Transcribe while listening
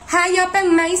Hive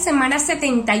Open Mic, semana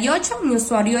 78. Mi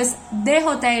usuario es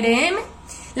DJRM.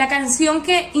 La canción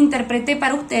que interpreté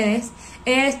para ustedes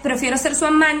es Prefiero ser su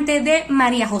amante, de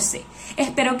María José.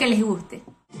 Espero que les guste.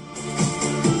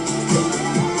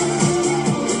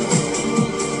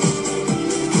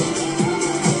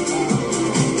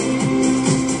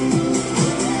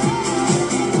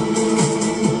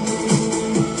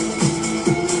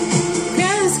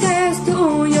 Crees que es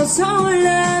tuyo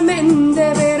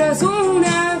solamente, pero es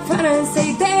una farsa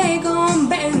y te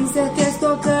convences que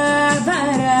esto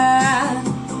acabará.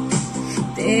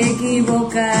 Te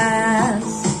equivocas.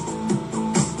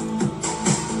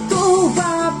 Tu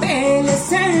papel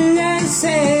es el de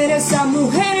ser esa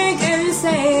mujer que él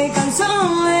se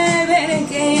cansó de ver,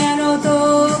 que ya no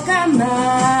toca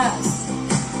más,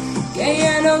 que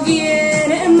ya no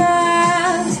quiere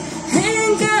más.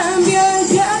 En cambio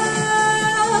yo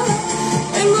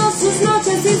tengo sus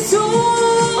noches y su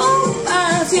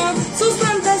pasión, sus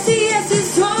fantasías y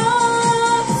su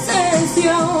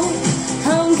obsesión.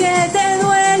 Aunque te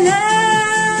duela,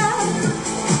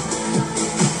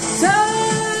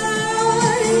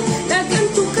 soy la que en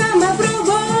tu cama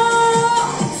probó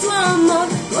su amor.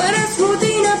 Tú eres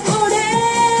rutina, por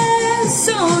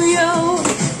eso yo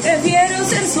prefiero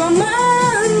ser su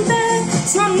amante,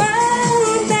 su amante.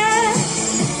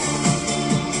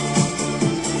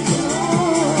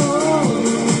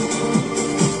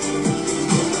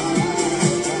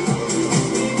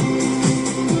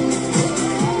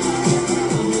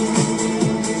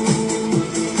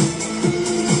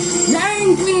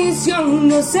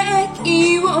 No se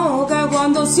equivoca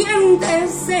cuando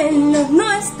sientes celos,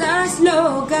 no estás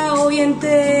loca. Hoy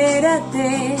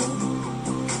entérate,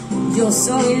 yo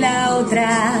soy la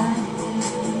otra.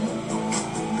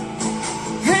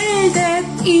 El de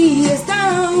ti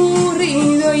está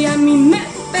aburrido y a mí me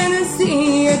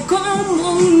persigue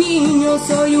como un niño.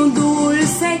 Soy un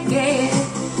dulce que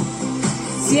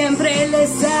siempre le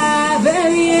sabe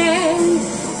bien.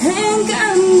 En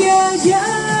cambio yo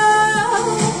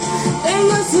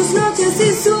tengo sus noches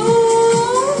y su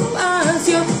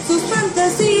pasión, sus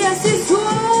fantasías y su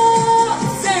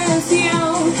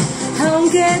obsesión.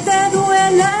 Aunque te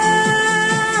duela,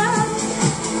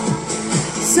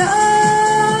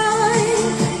 soy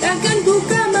la que en tu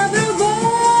cama probó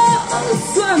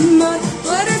su amor. Tú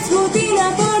eres rutina,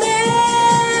 por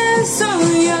eso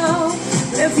yo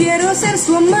prefiero ser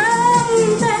su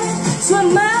amante, su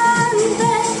amante.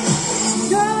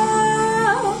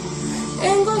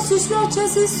 Sus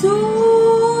noches y su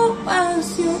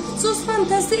pasión, sus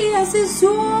fantasías y su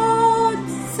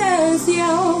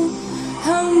obsesión.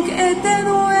 Aunque te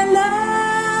duela,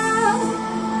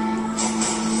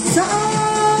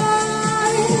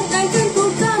 soy la que en tu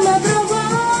cama probó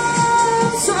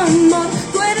su amor.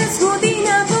 Tú eres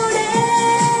rutina, por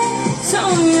eso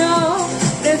yo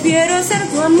prefiero ser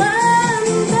tu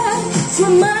amante, su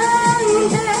amante.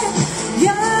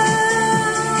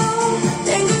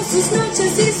 Sus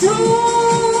noches y su